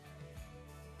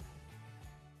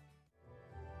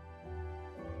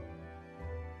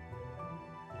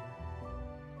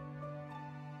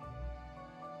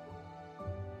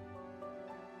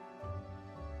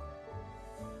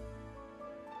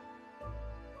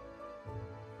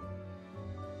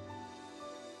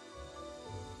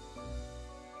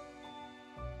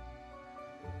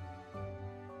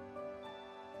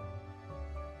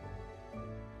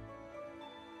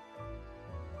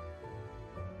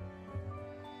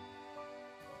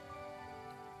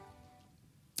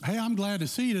Hey, I'm glad to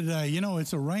see you today. You know,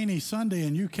 it's a rainy Sunday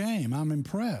and you came. I'm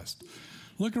impressed.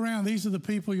 Look around. These are the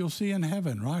people you'll see in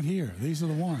heaven right here. These are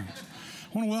the ones.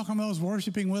 I want to welcome those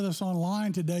worshiping with us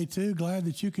online today, too. Glad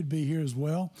that you could be here as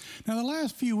well. Now, the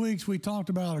last few weeks a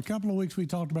couple of weeks we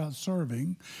talked about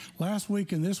serving. Last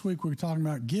week and this week we're talking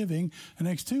about giving. The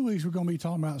next 2 weeks we're going to be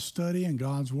talking about studying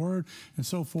God's Word and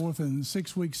so forth. And the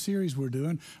 6-week series we're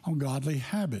doing on godly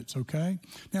habits, okay?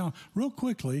 Now, real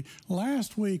quickly,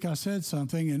 last week I said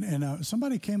something and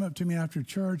somebody came up to me after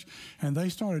church and they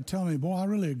started telling me, boy, I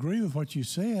really agree with what you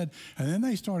said. And then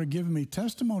they started giving me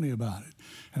testimony about it.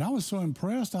 And I was so impressed,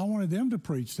 I wanted them to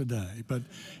preach today. But,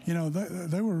 you know,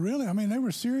 they were really, they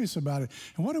were serious about it.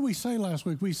 And what did we say last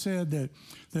week? We said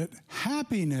that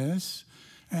happiness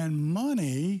and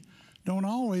money don't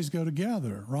always go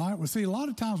together, right? Well, see, a lot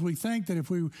of times we think that if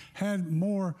we had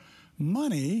more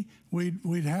money,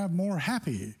 we'd have more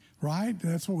happy, right?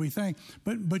 That's what we think.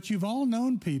 But we've all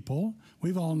known people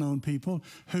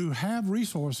who have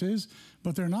resources,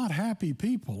 but they're not happy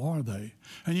people, are they?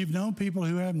 And you've known people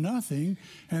who have nothing,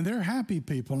 and they're happy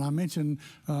people. And I mentioned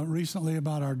recently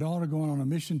about our daughter going on a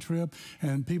mission trip,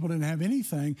 and people didn't have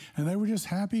anything, and they were just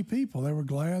happy people. They were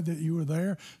glad that you were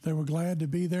there. They were glad to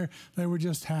be there. They were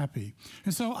just happy.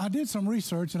 And so I did some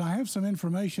research, and I have some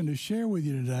information to share with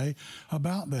you today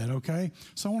about that, okay?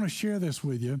 So I want to share this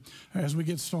with you as we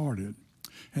get started.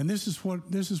 And this is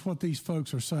what these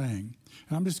folks are saying.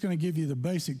 And I'm just going to give you the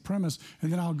basic premise,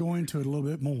 and then I'll go into it a little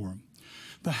bit more.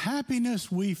 The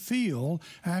happiness we feel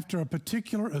after a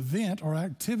particular event or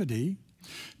activity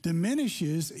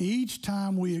diminishes each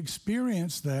time we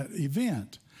experience that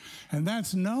event. And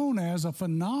that's known as a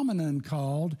phenomenon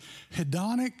called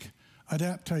hedonic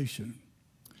adaptation.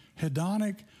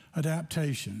 Hedonic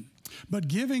adaptation. But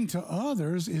giving to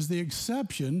others is the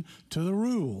exception to the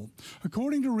rule.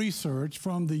 According to research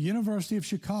from the University of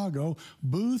Chicago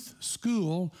Booth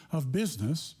School of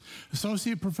Business,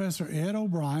 Associate Professor Ed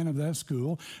O'Brien of that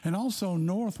school, and also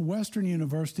Northwestern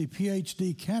University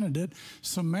PhD candidate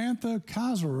Samantha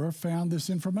Kaiserer found this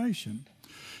information.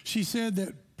 She said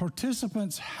that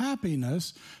participants'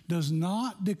 happiness does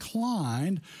not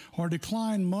decline or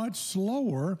decline much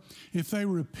slower if they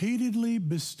repeatedly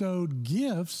bestowed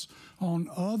gifts on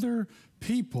other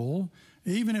people,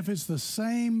 even if it's the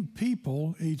same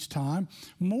people each time,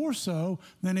 more so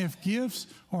than if gifts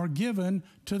are given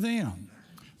to them.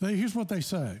 Here's what they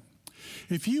say.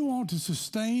 If you want to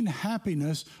sustain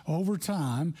happiness over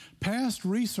time, past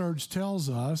research tells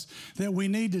us that we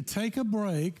need to take a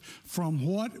break from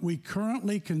what we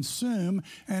currently consume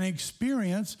and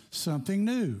experience something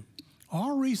new.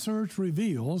 Our research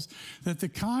reveals that the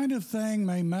kind of thing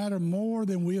may matter more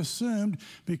than we assumed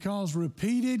because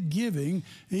repeated giving,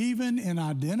 even in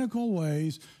identical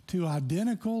ways to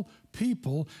identical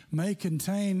people, may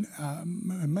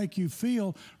make you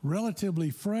feel relatively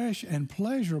fresh and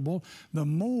pleasurable the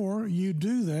more you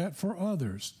do that for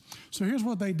others. So here's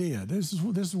what they did. This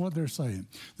is what they're saying.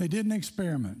 They did an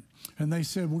experiment. And they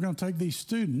said, we're going to take these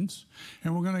students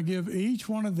and we're going to give each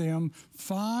one of them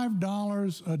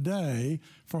 $5 a day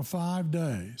for 5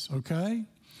 days, okay?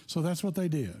 So that's what they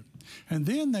did. And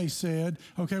then they said,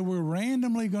 okay, we're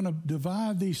randomly going to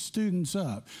divide these students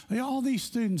up. All these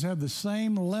students have the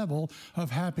same level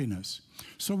of happiness.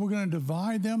 So we're going to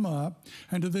divide them up.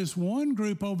 And to this one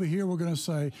group over here, we're going to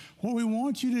say, what we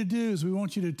want you to do is we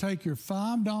want you to take your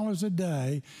 $5 a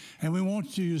day and we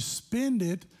want you to spend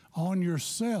it on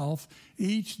yourself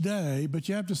each day, but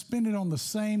you have to spend it on the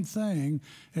same thing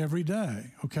every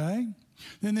day, okay?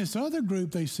 Then this other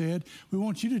group, they said, we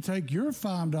want you to take your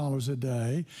 $5 a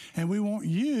day and we want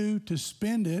you to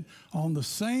spend it on the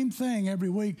same thing every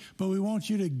week, but we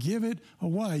want you to give it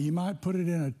away. You might put it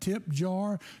in a tip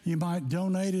jar. You might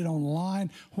donate it online.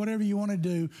 Whatever you want to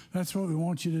do, that's what we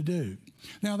want you to do.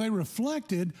 Now, they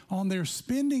reflected on their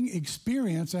spending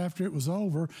experience after it was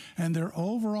over and their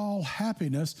overall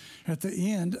happiness at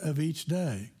the end of each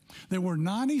day. There were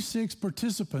 96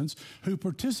 participants who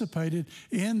participated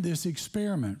in this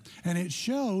experiment, and it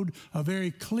showed a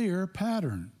very clear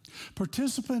pattern.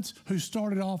 Participants who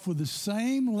started off with the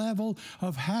same level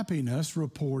of happiness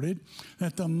reported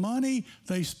that the money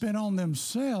they spent on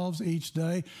themselves each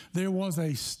day, there was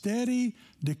a steady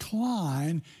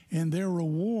decline in their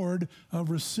reward of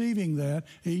receiving that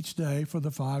each day for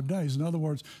the 5 days. In other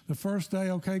words, the first day,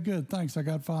 okay, good, thanks, I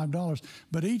got $5.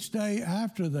 But each day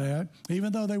after that,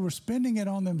 even though they were spending it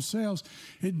on themselves,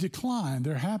 it declined,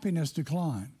 their happiness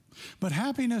declined. But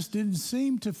happiness didn't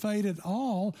seem to fade at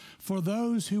all for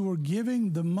those who were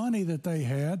giving the money that they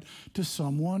had to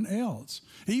someone else.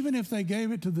 Even if they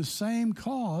gave it to the same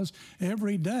cause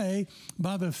every day,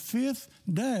 by the fifth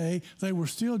day, they were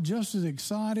still just as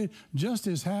excited, just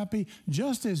as happy,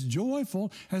 just as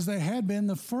joyful as they had been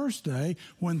the first day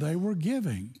when they were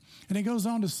giving. And it goes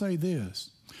on to say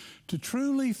this: to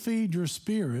truly feed your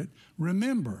spirit,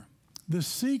 remember, the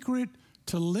secret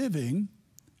to living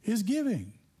is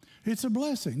giving. It's a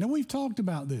blessing. Now, we've talked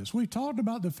about this. We've talked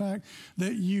about the fact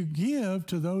that you give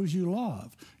to those you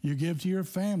love. You give to your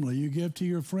family. You give to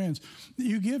your friends.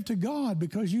 You give to God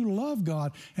because you love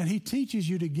God, and He teaches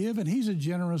you to give, and He's a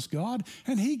generous God,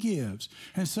 and He gives.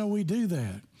 And so we do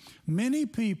that. Many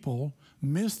people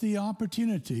miss the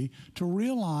opportunity to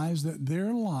realize that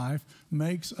their life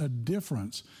makes a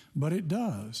difference, but it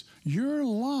does. Your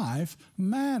life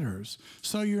matters.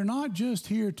 So you're not just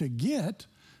here to get,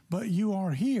 but you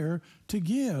are here to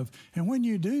give. And when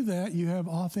you do that, you have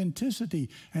authenticity,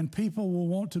 and people will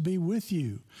want to be with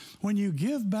you. When you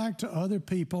give back to other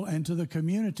people and to the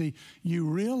community, you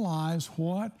realize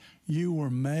what you were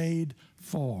made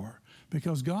for.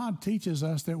 Because God teaches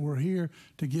us that we're here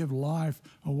to give life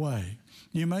away.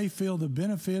 You may feel the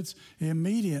benefits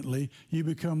immediately. You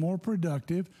become more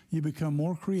productive, you become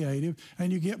more creative,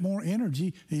 and you get more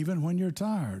energy even when you're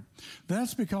tired.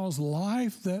 That's because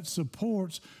life that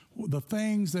supports the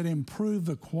things that improve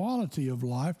the quality of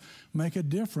life make a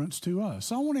difference to us.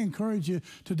 So I want to encourage you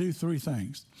to do three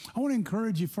things. I want to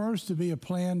encourage you first to be a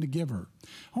planned giver.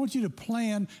 I want you to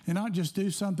plan and not just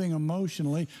do something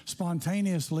emotionally,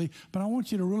 spontaneously, but I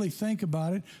want you to really think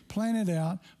about it, plan it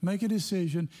out, make a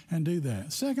decision, and do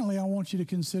that. Secondly, I want you to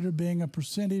consider being a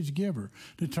percentage giver.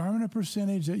 Determine a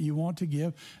percentage that you want to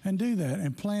give and do that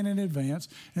and plan in advance.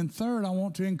 And third, I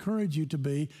want to encourage you to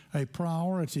be a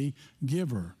priority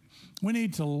giver. We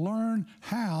need to learn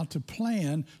how to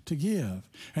plan to give.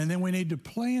 And then we need to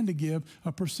plan to give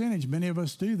a percentage. Many of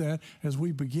us do that as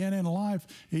we begin in life.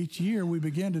 Each year we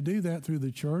begin to do that through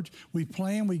the church. We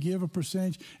plan, we give a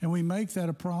percentage, and we make that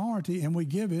a priority, and we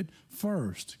give it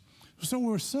first. So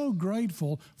we're so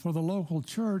grateful for the local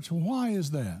church. Why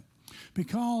is that?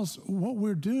 Because what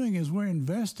we're doing is we're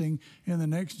investing in the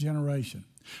next generation.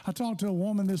 I talked to a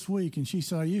woman this week, and she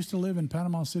said, I used to live in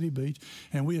Panama City Beach,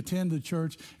 and we attend the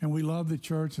church, and we love the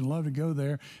church and love to go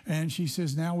there. And she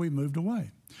says, now we moved away.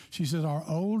 She says, our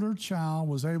older child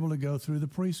was able to go through the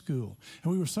preschool.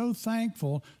 And we were so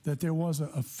thankful that there was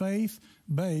a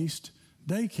faith-based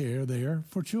daycare there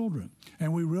for children.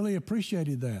 And we really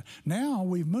appreciated that. Now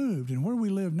we've moved, and where we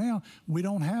live now, we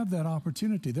don't have that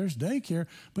opportunity. There's daycare,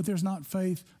 but there's not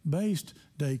faith-based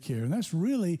daycare. And that's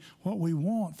really what we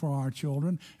want for our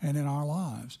children and in our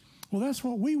lives. Well, that's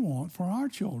what we want for our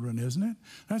children, isn't it?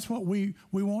 That's what we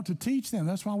want to teach them.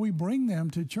 That's why we bring them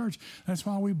to church. That's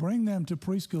why we bring them to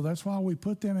preschool. That's why we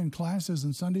put them in classes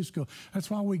in Sunday school. That's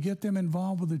why we get them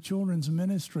involved with the children's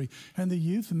ministry and the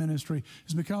youth ministry,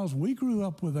 is because we grew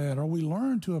up with that, or we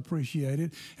learned to appreciate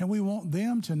it, and we want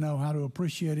them to know how to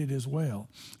appreciate it as well.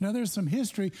 Now, there's some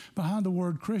history behind the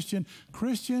word Christian.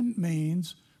 Christian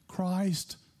means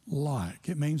Christ-like.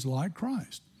 It means like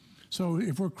Christ. So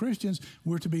if we're Christians,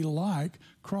 we're to be like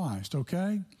Christ,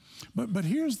 okay? But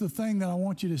here's the thing that I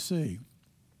want you to see.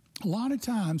 A lot of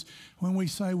times when we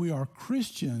say we are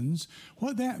Christians,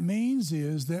 what that means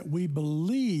is that we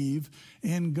believe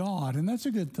in God, and that's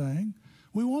a good thing.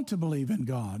 We want to believe in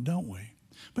God, don't we?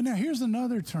 But now here's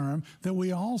another term that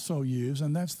we also use,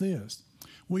 and that's this.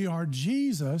 We are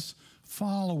Jesus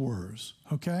followers,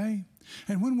 okay?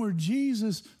 And when we're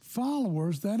Jesus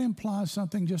followers, that implies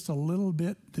something just a little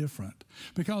bit different.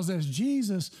 Because as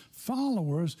Jesus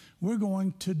followers, we're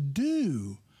going to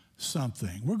do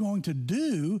something. We're going to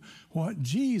do what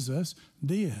Jesus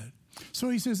did. So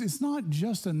he says it's not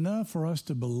just enough for us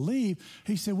to believe.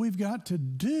 He said we've got to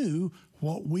do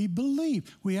what we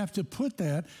believe. We have to put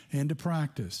that into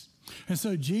practice. And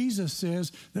so Jesus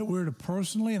says that we're to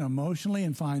personally and emotionally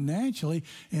and financially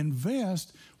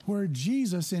invest where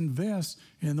Jesus invests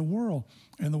in the world.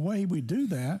 And the way we do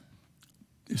that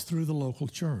is through the local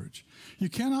church. You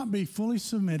cannot be fully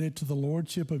submitted to the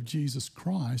lordship of Jesus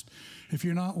Christ if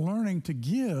you're not learning to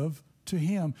give to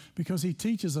him, because he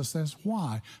teaches us. That's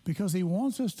why. Because he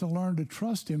wants us to learn to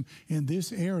trust him in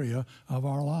this area of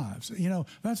our lives. You know,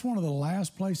 that's one of the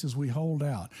last places we hold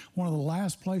out. One of the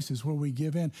last places where we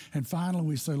give in. And finally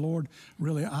we say, Lord,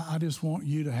 really, I just want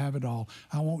you to have it all.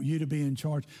 I want you to be in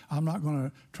charge. I'm not going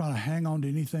to try to hang on to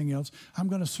anything else. I'm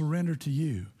going to surrender to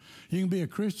you. You can be a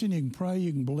Christian, you can pray,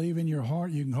 you can believe in your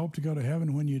heart, you can hope to go to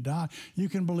heaven when you die. You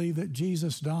can believe that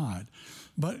Jesus died.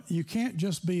 But you can't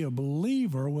just be a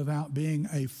believer without being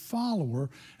a follower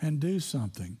and do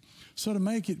something. So to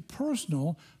make it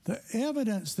personal, the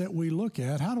evidence that we look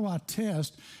at, how do I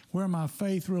test where my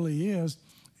faith really is?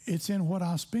 It's in what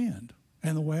I spend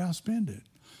and the way I spend it.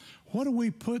 What do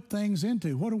we put things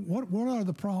into? What are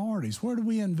the priorities? Where do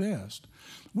we invest?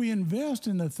 We invest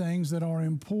in the things that are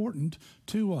important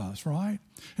to us, right?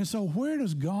 And so where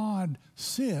does God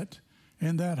sit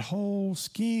in that whole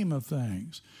scheme of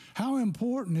things? How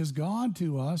important is God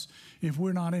to us if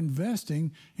we're not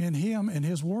investing in Him and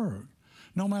His Word?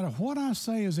 No matter what I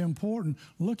say is important,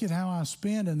 look at how I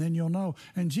spend, and then you'll know.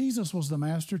 And Jesus was the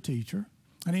master teacher.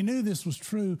 And he knew this was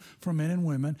true for men and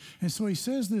women. And so he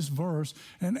says this verse,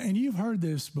 and you've heard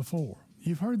this before.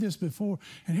 You've heard this before.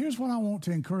 And here's what I want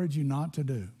to encourage you not to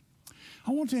do.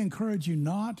 I want to encourage you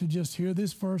not to just hear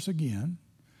this verse again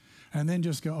and then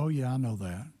just go, oh, yeah, I know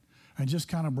that, and just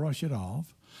kind of brush it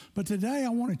off. But today I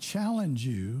want to challenge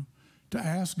you to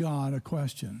ask God a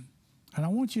question. And I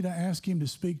want you to ask Him to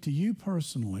speak to you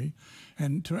personally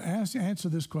and to answer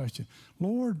this question.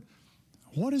 Lord,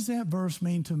 what does that verse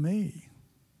mean to me?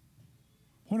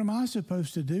 What am I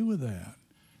supposed to do with that?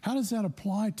 How does that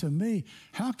apply to me?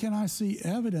 How can I see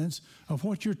evidence of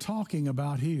what you're talking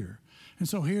about here? And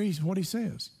so here's what he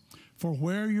says. For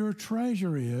where your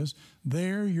treasure is,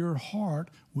 there your heart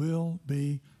will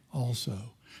be also.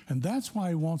 And that's why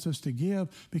he wants us to give,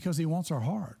 because he wants our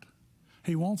heart.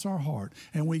 He wants our heart.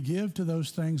 And we give to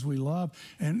those things we love.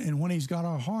 And when he's got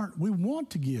our heart, we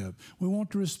want to give. We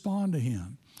want to respond to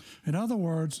him. In other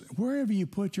words, wherever you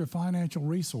put your financial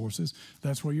resources,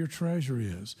 that's where your treasure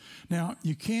is. Now,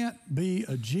 you can't be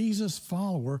a Jesus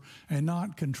follower and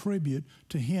not contribute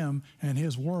to him and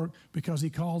his work, because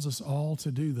he calls us all to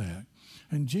do that.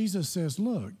 And Jesus says,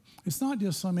 look, it's not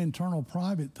just some internal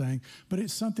private thing, but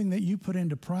it's something that you put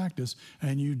into practice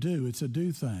and you do. It's a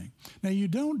do thing. Now, you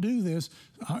don't do this,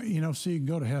 so you can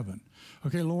go to heaven.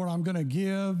 Okay, Lord, I'm going to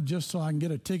give just so I can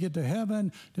get a ticket to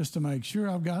heaven, just to make sure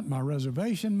I've got my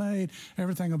reservation made.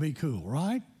 Everything will be cool,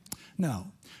 right?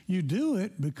 No, you do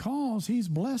it because he's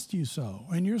blessed you so,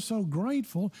 and you're so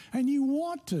grateful, and you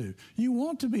want to. You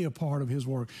want to be a part of his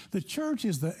work. The church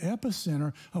is the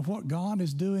epicenter of what God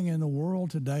is doing in the world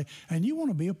today, and you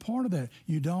want to be a part of that.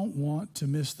 You don't want to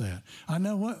miss that. I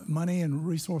know what money and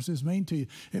resources mean to you.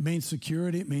 It means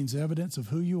security. It means evidence of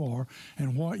who you are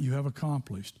and what you have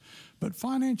accomplished. But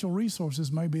financial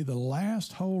resources may be the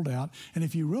last holdout, and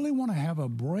if you really want to have a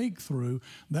breakthrough,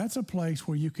 that's a place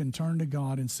where you can turn to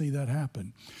God and see that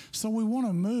happen. So we want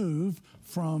to move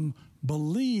from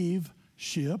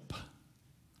believe-ship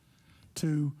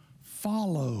to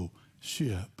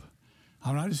follow-ship.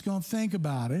 I'm not just going to think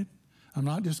about it. I'm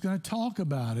not just going to talk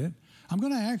about it. I'm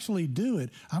going to actually do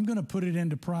it. I'm going to put it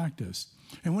into practice.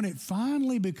 And when it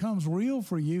finally becomes real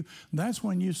for you, that's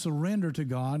when you surrender to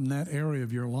God in that area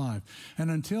of your life.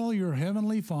 And until your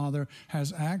Heavenly Father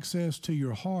has access to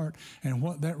your heart and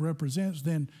what that represents,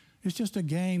 then it's just a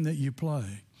game that you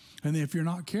play. And if you're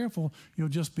not careful, you'll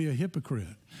just be a hypocrite.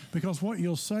 Because what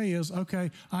you'll say is, okay,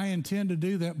 I intend to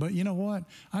do that, but you know what?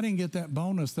 I didn't get that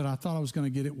bonus that I thought I was going to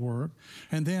get at work.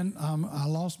 And then I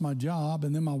lost my job,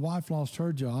 and then my wife lost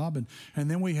her job,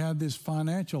 and then we had this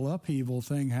financial upheaval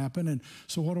thing happen. And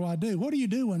so what do? What do you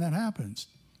do when that happens?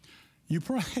 You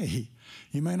pray.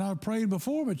 You may not have prayed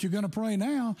before, but you're going to pray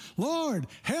now. Lord,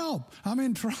 help. I'm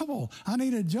in trouble. I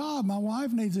need a job. My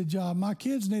wife needs a job. My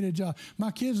kids need a job.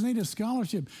 My kids need a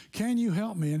scholarship. Can you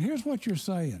help me? And here's what you're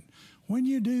saying. When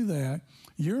you do that,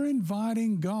 you're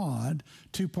inviting God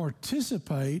to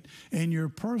participate in your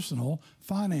personal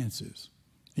finances.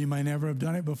 You may never have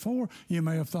done it before. You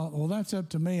may have thought, well, that's up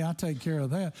to me. I take care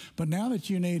of that. But now that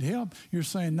you need help, you're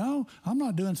saying, no, I'm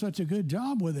not doing such a good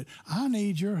job with it. I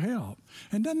need your help.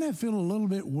 And doesn't that feel a little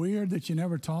bit weird that you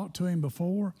never talked to him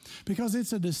before? Because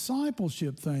it's a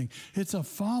discipleship thing. It's a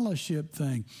fellowship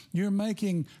thing. You're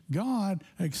making God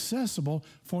accessible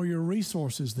for your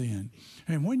resources then.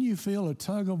 And when you feel a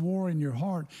tug of war in your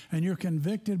heart and you're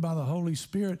convicted by the Holy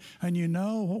Spirit and you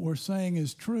know what we're saying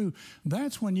is true,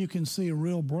 that's when you can see a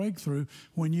real breakthrough,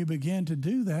 when you begin to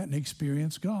do that and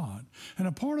experience God. And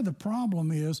a part of the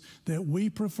problem is that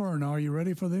we prefer, now are you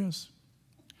ready for this?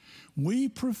 We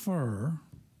prefer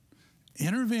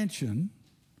intervention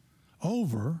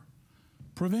over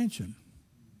prevention.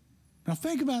 Now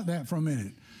think about that for a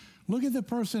minute. Look at the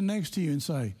person next to you and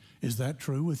say, is that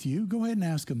true with you? Go ahead and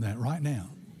ask them that right now.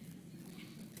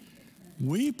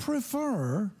 We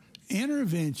prefer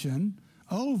intervention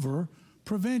over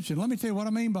prevention. Let me tell you what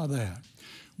I mean by that.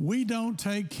 We don't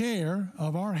take care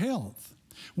of our health.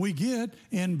 We get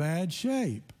in bad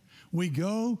shape. We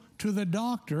go to the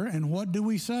doctor, and what do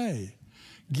we say?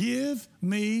 Give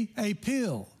me a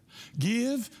pill.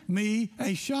 Give me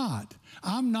a shot.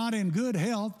 I'm not in good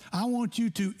health. I want you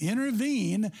to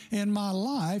intervene in my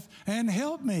life and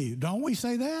help me. Don't we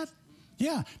say that?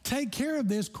 Yeah, take care of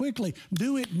this quickly.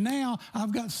 Do it now.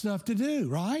 I've got stuff to do,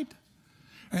 right?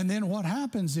 And then what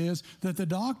happens is that the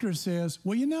doctor says,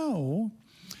 well, you know,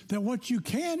 that what you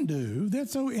can do,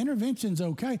 that's so intervention's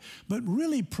okay, but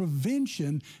really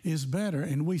prevention is better.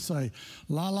 And we say,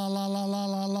 la, la, la, la, la,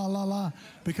 la, la, la, la,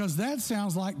 because that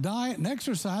sounds like diet and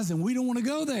exercise, and we don't want to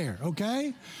go there,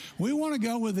 okay? We want to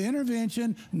go with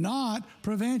intervention, not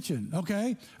prevention,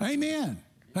 okay? Amen.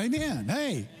 Amen.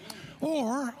 Hey.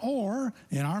 Or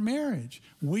in our marriage,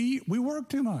 we work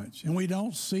too much and we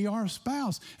don't see our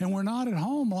spouse and we're not at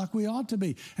home like we ought to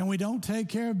be and we don't take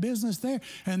care of business there.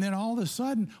 And then all of a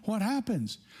sudden, what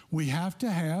happens? We have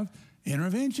to have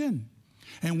intervention.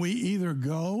 And we either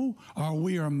go or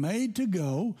we are made to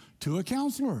go to a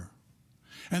counselor.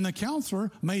 And the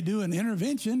counselor may do an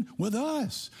intervention with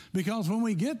us because when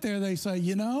we get there, they say,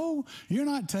 you know, you're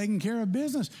not taking care of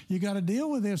business. You got to deal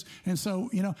with this. And so,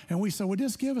 you know, and we say, well,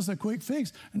 just give us a quick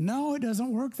fix. No, it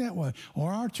doesn't work that way.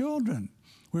 Or our children.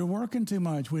 We're working too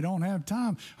much. We don't have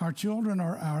time. Our children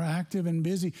are active and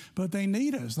busy, but they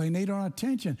need us. They need our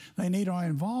attention. They need our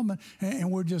involvement, and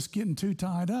we're just getting too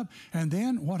tied up. And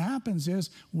then what happens is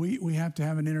we have to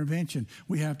have an intervention.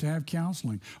 We have to have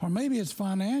counseling. Or maybe it's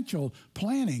financial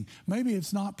planning. Maybe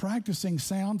it's not practicing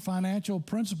sound financial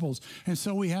principles, and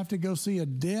so we have to go see a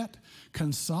debt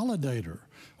consolidator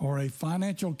or a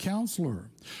financial counselor.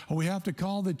 Or we have to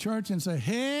call the church and say,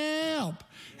 help,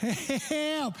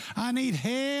 help, I need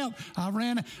help. I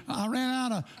ran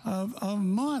out of a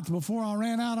month before I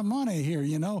ran out of money here,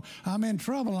 you know. I'm in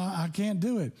trouble, I can't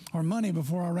do it. Or money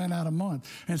before I ran out of month.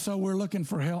 And so we're looking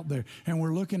for help there, and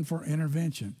we're looking for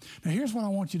intervention. Now here's what I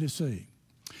want you to see.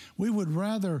 We would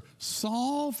rather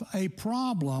solve a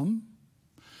problem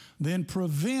than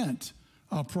prevent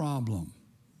a problem.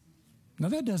 Now,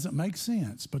 that doesn't make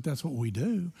sense, but that's what we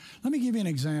do. Let me give you an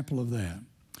example of that.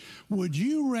 Would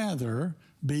you rather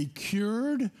be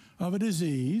cured of a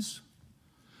disease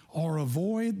or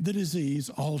avoid the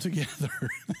disease altogether?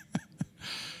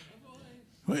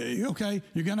 Okay,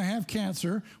 you're going to have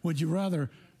cancer. Would you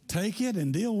rather take it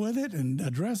and deal with it and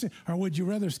address it, or would you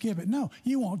rather skip it? No,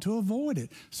 you want to avoid it.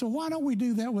 So why don't we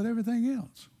do that with everything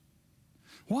else?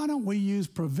 Why don't we use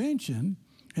prevention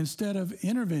instead of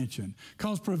intervention?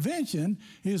 Because prevention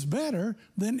is better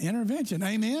than intervention.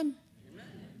 Amen? Amen?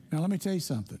 Now, let me tell you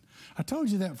something. I told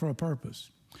you that for a purpose.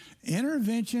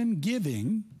 Intervention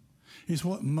giving is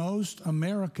what most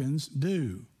Americans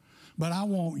do. But I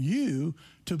want you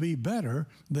to be better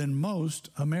than most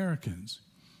Americans.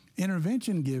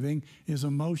 Intervention giving is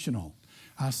emotional.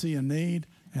 I see a need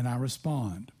and I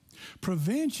respond.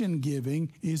 Prevention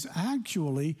giving is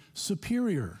actually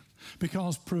superior.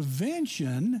 Because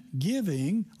prevention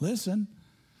giving, listen,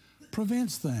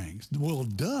 prevents things. Well,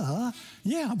 duh.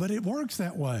 Yeah, but it works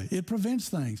that way. It prevents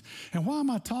things. And why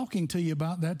am I talking to you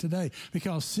about that today?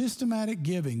 Because systematic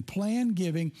giving, planned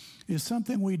giving, is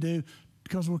something we do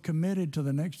because we're committed to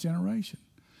the next generation.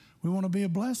 We want to be a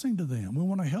blessing to them. We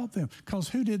want to help them. Because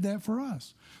who did that for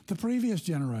us? The previous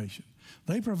generation.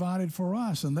 They provided for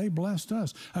us and they blessed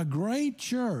us. A great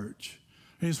church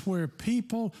is where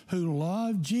people who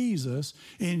love Jesus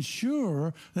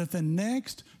ensure that the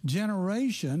next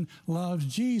generation loves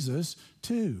Jesus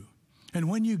too. And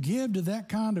when you give to that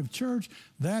kind of church,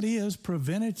 that is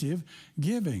preventative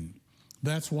giving.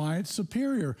 That's why it's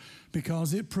superior,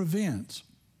 because it prevents.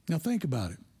 Now think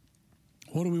about it.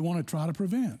 What do we want to try to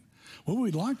prevent? Well,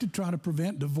 we'd like to try to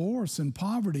prevent divorce and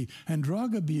poverty and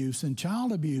drug abuse and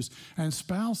child abuse and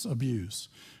spouse abuse.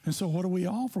 And so what do we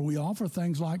offer? We offer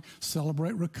things like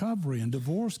Celebrate Recovery and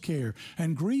divorce care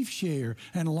and grief share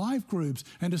and life groups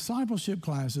and discipleship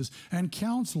classes and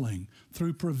counseling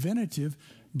through preventative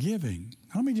giving.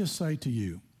 Let me just say to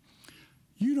you,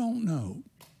 you don't know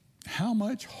how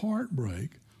much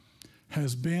heartbreak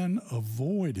has been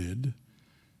avoided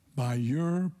by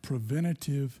your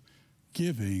preventative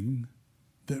giving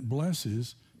that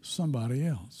blesses somebody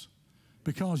else.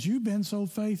 Because you've been so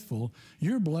faithful,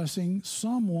 you're blessing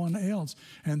someone else,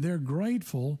 and they're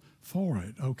grateful for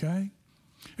it, okay?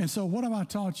 And so what have I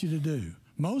taught you to do?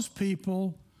 Most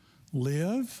people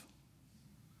live,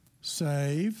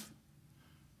 save,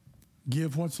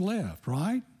 give what's left,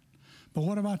 right? But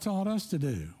what have I taught us to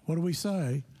do? What do we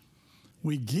say?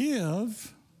 We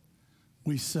give,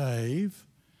 we save,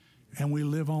 and we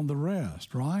live on the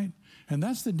rest, right? And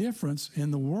that's the difference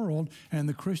in the world and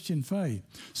the Christian faith.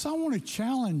 So I want to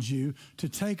challenge you to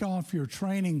take off your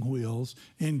training wheels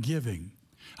in giving.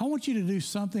 I want you to do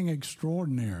something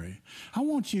extraordinary. I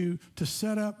want you to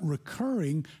set up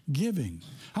recurring giving.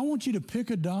 I want you to pick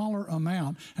a dollar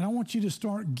amount, and I want you to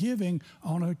start giving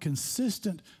on a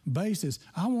consistent basis.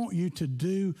 I want you to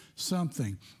do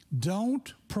something.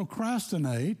 Don't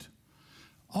procrastinate.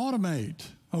 Automate,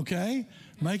 okay?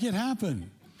 Make it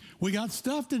happen. We got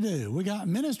stuff to do. We got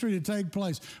ministry to take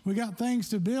place. We got things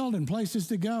to build and places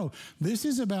to go. This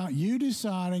is about you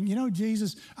deciding,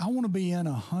 Jesus, I want to be in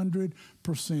 100%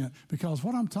 because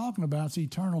what I'm talking about is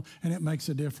eternal and it makes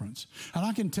a difference. And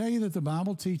I can tell you that the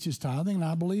Bible teaches tithing, and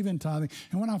I believe in tithing.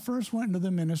 And when I first went into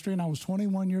the ministry and I was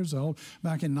 21 years old,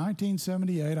 back in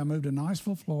 1978, I moved to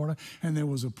Niceville, Florida, and there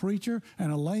was a preacher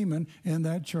and a layman in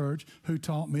that church who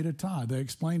taught me to tithe. They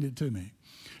explained it to me.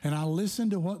 And I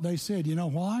listened to what they said. You know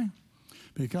why?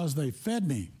 Because they fed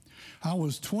me. I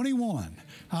was 21.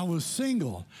 I was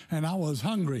single, and I was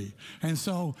hungry. And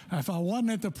so if I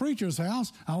wasn't at the preacher's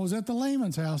house, I was at the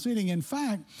layman's house eating. In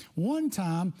fact, one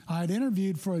time I had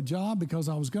interviewed for a job because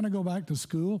I was going to go back to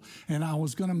school, and I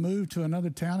was going to move to another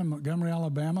town in Montgomery,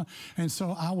 Alabama. And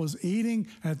so I was eating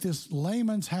at this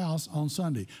layman's house on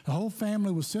Sunday. The whole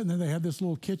family was sitting there. They had this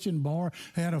little kitchen bar.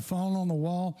 They had a phone on the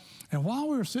wall. And while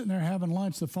we were sitting there having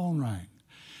lunch, the phone rang.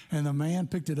 And the man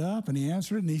picked it up, and he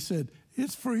answered it, and he said,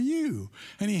 "It's for you."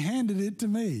 And he handed it to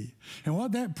me. And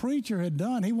what that preacher had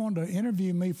done, he wanted to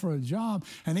interview me for a job,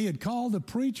 and he had called the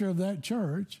preacher of that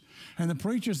church. And the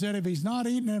preacher said, if he's not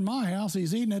eating in my house,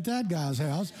 he's eating at that guy's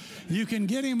house. You can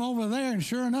get him over there. And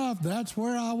sure enough, that's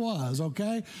where I was,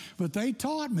 okay? But they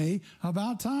taught me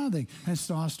about tithing. And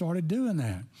so I started doing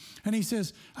that. And he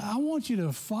says, I want you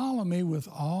to follow me with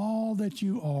all that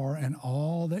you are and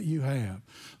all that you have.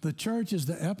 The church is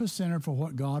the epicenter for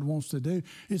what God wants to do.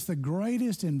 It's the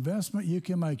greatest investment you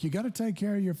can make. You got to take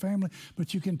care of your family,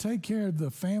 but you can take care of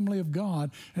the family of God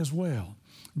as well.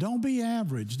 Don't be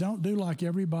average. Don't do like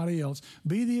everybody else.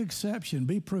 Be the exception.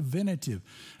 Be preventative.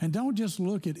 And don't just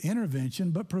look at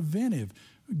intervention, but preventative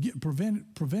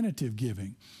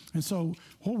giving. And so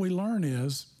what we learn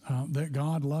is that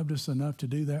God loved us enough to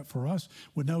do that for us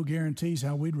with no guarantees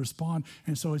how we'd respond.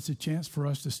 And so it's a chance for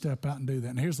us to step out and do that.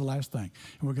 And here's the last thing,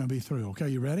 and we're going to be through. Okay,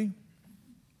 you ready?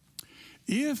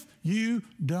 If you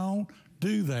don't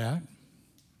do that,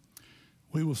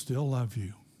 we will still love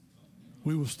you.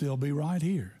 We will still be right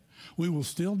here. We will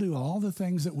still do all the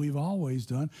things that we've always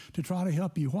done to try to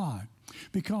help you. Why?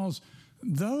 Because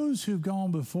those who've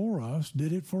gone before us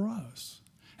did it for us.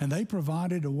 And they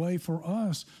provided a way for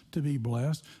us to be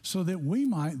blessed so that we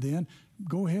might then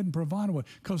go ahead and provide a way.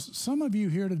 Because some of you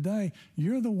here today,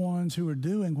 you're the ones who are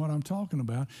doing what I'm talking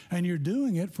about, and you're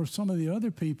doing it for some of the other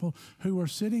people who are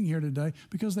sitting here today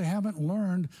because they haven't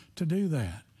learned to do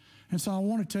that. And so I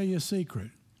want to tell you a secret.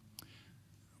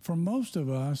 For most of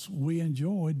us, we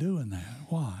enjoy doing that.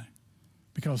 Why?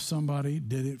 Because somebody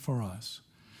did it for us.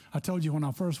 I told you when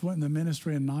I first went in the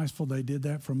ministry in Niceville, they did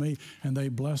that for me, and they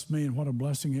blessed me, and what a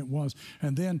blessing it was.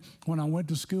 And then when I went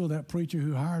to school, that preacher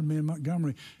who hired me in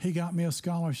Montgomery, he got me a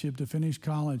scholarship to finish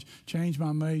college, change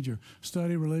my major,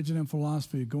 study religion and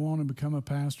philosophy, go on and become a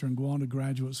pastor, and go on to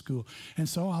graduate school. And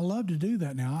so I love to do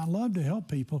that now. I love to help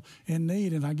people in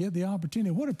need, and I get the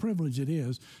opportunity. What a privilege it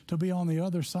is to be on the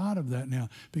other side of that now,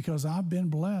 because I've been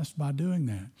blessed by doing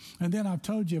that. And then I've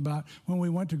told you about when we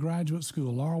went to graduate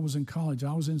school. Laura was in college.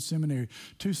 I was in seminary.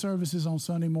 2 services on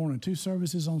Sunday morning, 2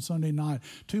 services on Sunday night,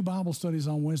 2 Bible studies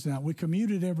on Wednesday night. We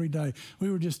commuted every day.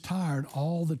 We were just tired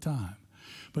all the time.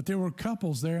 But there were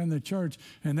couples there in the church,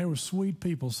 and they were sweet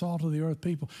people, salt of the earth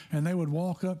people, and they would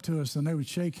walk up to us, and they would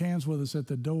shake hands with us at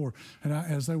the door. And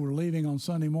as they were leaving on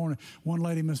Sunday morning, one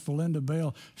lady, Miss Valinda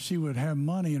Bell, she would have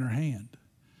money in her hand.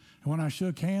 And when I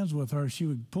shook hands with her, she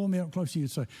would pull me up close. She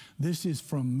would say, "This is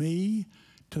from me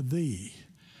to thee."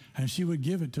 And she would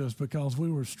give it to us because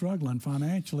we were struggling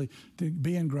financially to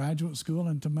be in graduate school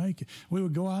and to make it. We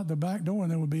would go out the back door, and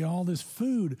there would be all this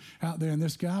food out there. And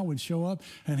this guy would show up,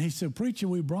 and he said, "Preacher,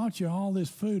 we brought you all this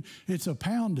food. It's a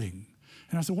pounding."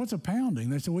 And I said, "What's a pounding?"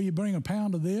 They said, "Well, you bring a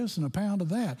pound of this and a pound of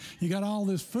that. You got all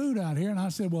this food out here." And I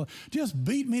said, "Well, just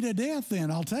beat me to death then.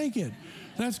 I'll take it."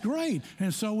 That's great.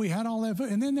 And so we had all that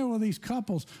food. And then there were these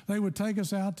couples. They would take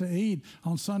us out to eat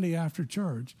on Sunday after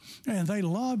church. And they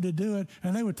loved to do it.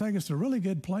 And they would take us to really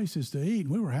good places to eat.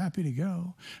 And we were happy to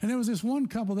go. And there was this one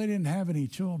couple, they didn't have any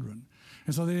children.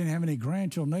 And so they didn't have any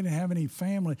grandchildren. They didn't have any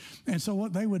family. And so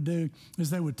what they would do is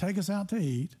they would take us out to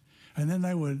eat. And then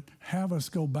they would have us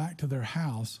go back to their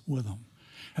house with them.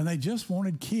 And they just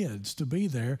wanted kids to be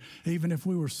there, even if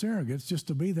we were surrogates, just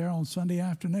to be there on Sunday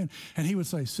afternoon. And he would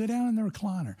say, sit down in the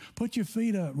recliner, put your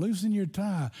feet up, loosen your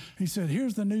tie. He said,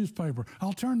 here's the newspaper.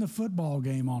 I'll turn the football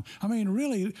game on. I mean,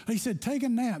 really, he said, take a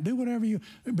nap, do whatever you,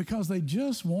 because they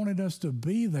just wanted us to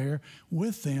be there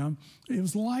with them. It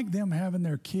was like them having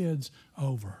their kids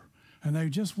over. And they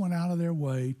just went out of their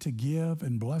way to give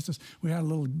and bless us. We had a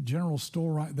little general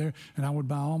store right there, and I would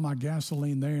buy all my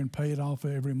gasoline there and pay it off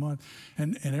every month.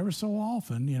 And every so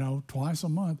often, you know, twice a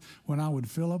month, when I would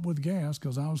fill up with gas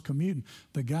because I was commuting,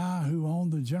 the guy who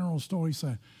owned the general store, he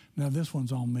said, now this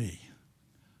one's on me.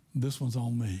 This one's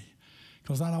on me.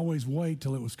 Because I'd always wait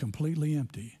till it was completely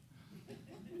empty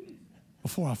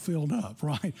before I filled up,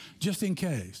 right? Just in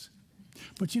case.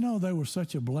 But you know, they were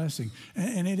such a blessing,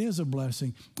 and it is a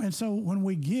blessing. And so when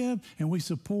we give and we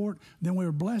support, then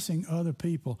we're blessing other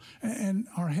people. And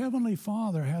our Heavenly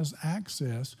Father has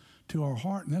access to our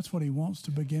heart, and that's what he wants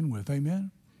to begin with.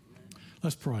 Amen?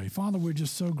 Let's pray. Father, we're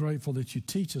just so grateful that you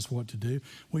teach us what to do.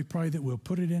 We pray that we'll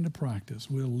put it into practice.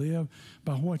 We'll live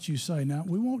by what you say. Now,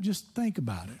 we won't just think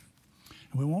about it,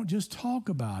 and we won't just talk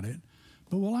about it,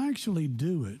 but we'll actually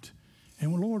do it.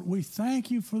 And Lord, we thank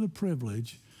you for the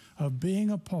privilege of being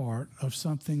a part of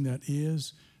something that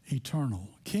is eternal.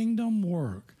 Kingdom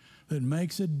work that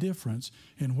makes a difference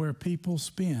in where people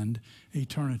spend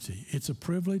eternity. It's a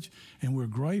privilege, and we're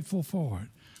grateful for it.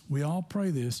 We all pray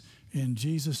this in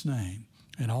Jesus' name.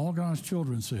 And all God's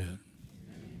children said,